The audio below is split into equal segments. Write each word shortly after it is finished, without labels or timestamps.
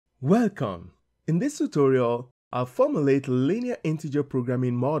Welcome! In this tutorial, I'll formulate linear integer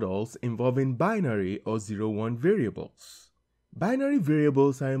programming models involving binary or 0-1 variables. Binary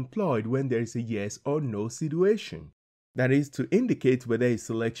variables are employed when there is a yes or no situation, that is, to indicate whether a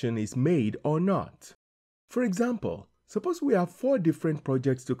selection is made or not. For example, suppose we have 4 different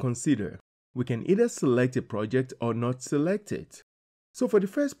projects to consider. We can either select a project or not select it. So for the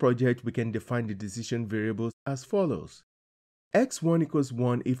first project, we can define the decision variables as follows. x1 equals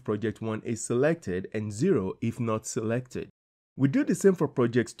 1 if project 1 is selected and 0 if not selected. We do the same for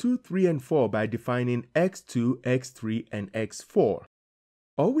projects 2, 3, and 4 by defining x2, x3, and x4.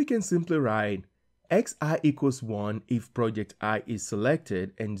 Or we can simply write xi equals 1 if project I is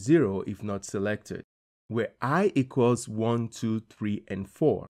selected and 0 if not selected, where I equals 1, 2, 3, and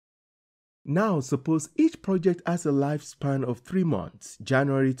 4. Now suppose each project has a lifespan of 3 months,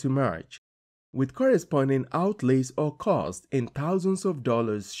 January to March, with corresponding outlays or costs in thousands of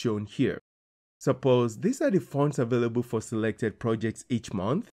dollars shown here. Suppose these are the funds available for selected projects each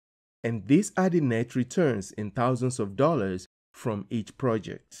month, and these are the net returns in thousands of dollars from each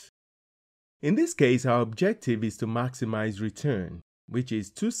project. In this case, our objective is to maximize return, which is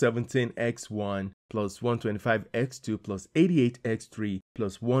 217x1 plus 125x2 plus 88x3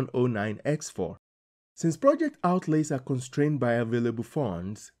 plus 109x4. Since project outlays are constrained by available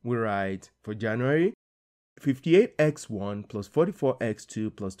funds, we write for January 58x1 plus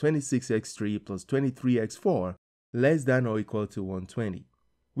 44x2 plus 26x3 plus 23x4 less than or equal to 120.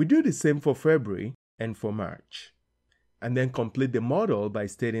 We do the same for February and for March, and then complete the model by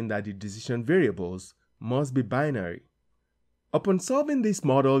stating that the decision variables must be binary. Upon solving this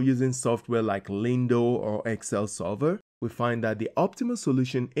model using software like Lindo or Excel Solver, we find that the optimal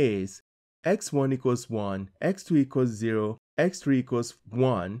solution is x1 equals 1, x2 equals 0, x3 equals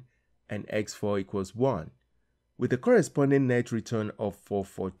 1, and x4 equals 1, with a corresponding net return of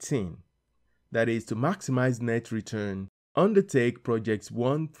 414. That is, to maximize net return, undertake projects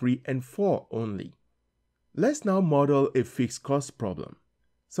 1, 3, and 4 only. Let's now model a fixed cost problem.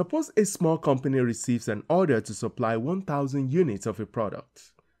 Suppose a small company receives an order to supply 1,000 units of a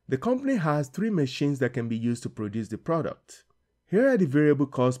product. The company has 3 machines that can be used to produce the product. Here are the variable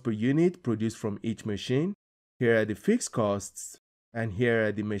costs per unit produced from each machine, here are the fixed costs, and here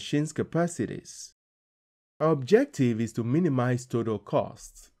are the machine's capacities. Our objective is to minimize total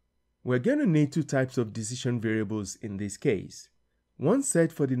costs. We're going to need 2 types of decision variables in this case. One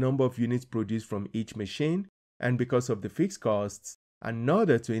set for the number of units produced from each machine, and because of the fixed costs,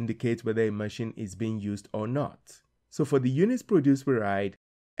 another to indicate whether a machine is being used or not. So for the units produced, we write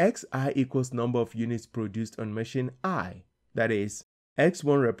xi equals number of units produced on machine I. That is,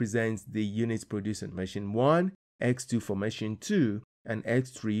 x1 represents the units produced on machine 1, x2 for machine 2, and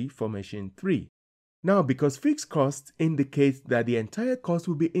x3 for machine 3. Now, because fixed costs indicate that the entire cost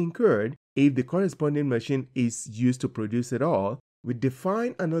will be incurred if the corresponding machine is used to produce it all, we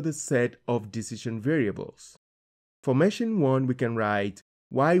define another set of decision variables. For machine 1, we can write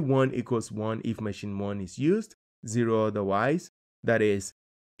y1 equals 1 if machine 1 is used, 0 otherwise. That is,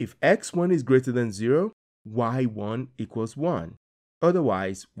 if x1 is greater than 0, y1 equals 1.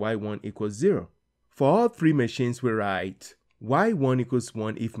 Otherwise, y1 equals 0. For all 3 machines, we write y1 equals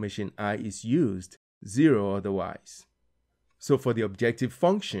 1 if machine I is used, 0 otherwise. So for the objective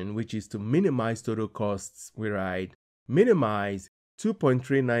function, which is to minimize total costs, we write minimize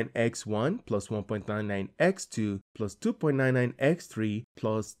 2.39x1 plus 1.99x2 plus 2.99x3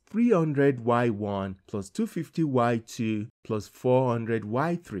 plus 300y1 plus 250y2 plus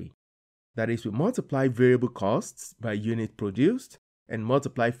 400y3. That is, we multiply variable costs by unit produced and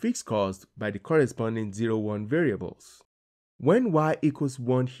multiply fixed costs by the corresponding 0-1 variables. When y equals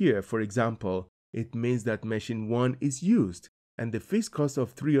 1 here, for example, it means that machine 1 is used and the fixed cost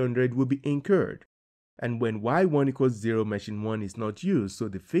of 300 will be incurred. And when y1 equals 0, machine 1 is not used, so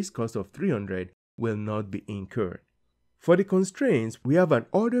the fixed cost of 300 will not be incurred. For the constraints, we have an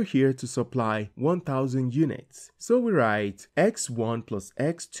order here to supply 1,000 units. So we write x1 plus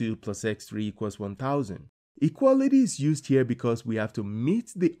x2 plus x3 equals 1,000. Equality is used here because we have to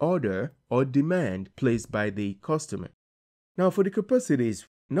meet the order or demand placed by the customer. Now for the capacities,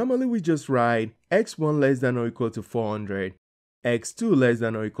 normally we just write x1 less than or equal to 400, x2 less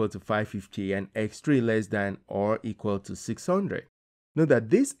than or equal to 550, and x3 less than or equal to 600. Note that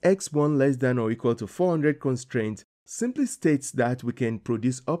this x1 less than or equal to 400 constraint simply states that we can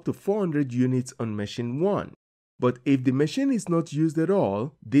produce up to 400 units on machine 1. But if the machine is not used at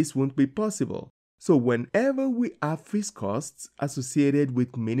all, this won't be possible. So whenever we have fixed costs associated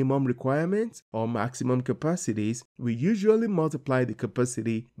with minimum requirements or maximum capacities, we usually multiply the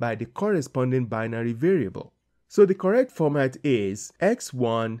capacity by the corresponding binary variable. So the correct format is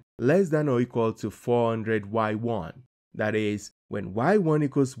x1 less than or equal to 400y1. That is, when y1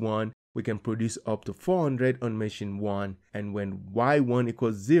 equals 1, we can produce up to 400 on machine 1, and when y1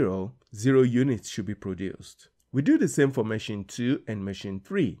 equals 0, 0 units should be produced. We do the same for machine 2 and machine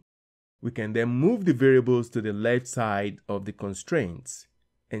 3. We can then move the variables to the left side of the constraints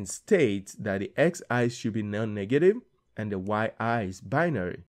and state that the xi's should be non-negative and the yi's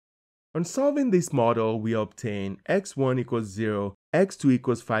binary. On solving this model, we obtain x1 equals 0, x2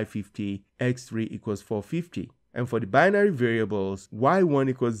 equals 550, x3 equals 450. And for the binary variables, y1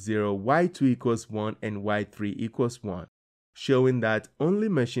 equals 0, y2 equals 1, and y3 equals 1, showing that only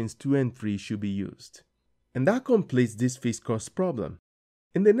machines 2 and 3 should be used. And that completes this fixed cost problem.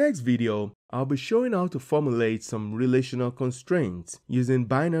 In the next video, I'll be showing how to formulate some relational constraints using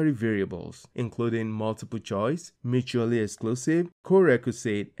binary variables, including multiple choice, mutually exclusive,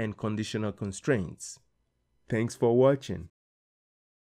 co-requisite, and conditional constraints. Thanks for watching.